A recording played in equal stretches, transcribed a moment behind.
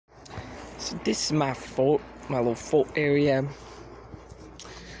So this is my fort, my little fort area.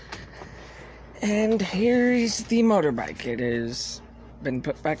 And here is the motorbike. It has been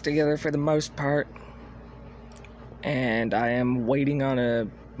put back together for the most part. And I am waiting on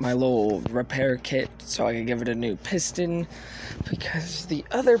my little repair kit so I can give it a new piston, because the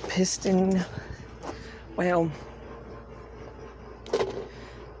other piston, well,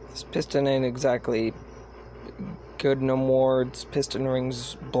 this piston ain't exactly good no more. Its piston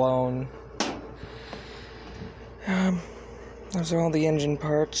ring's blown. Those are all the engine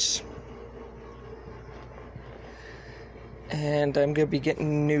parts. And I'm gonna be getting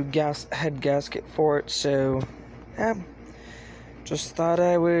a new head gasket for it, so yeah, just thought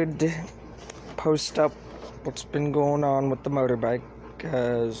I would post up what's been going on with the motorbike,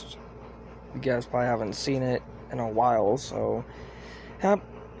 because you guys probably haven't seen it in a while. So yeah,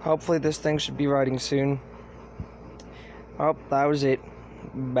 hopefully this thing should be riding soon. Oh, that was it.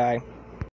 Bye.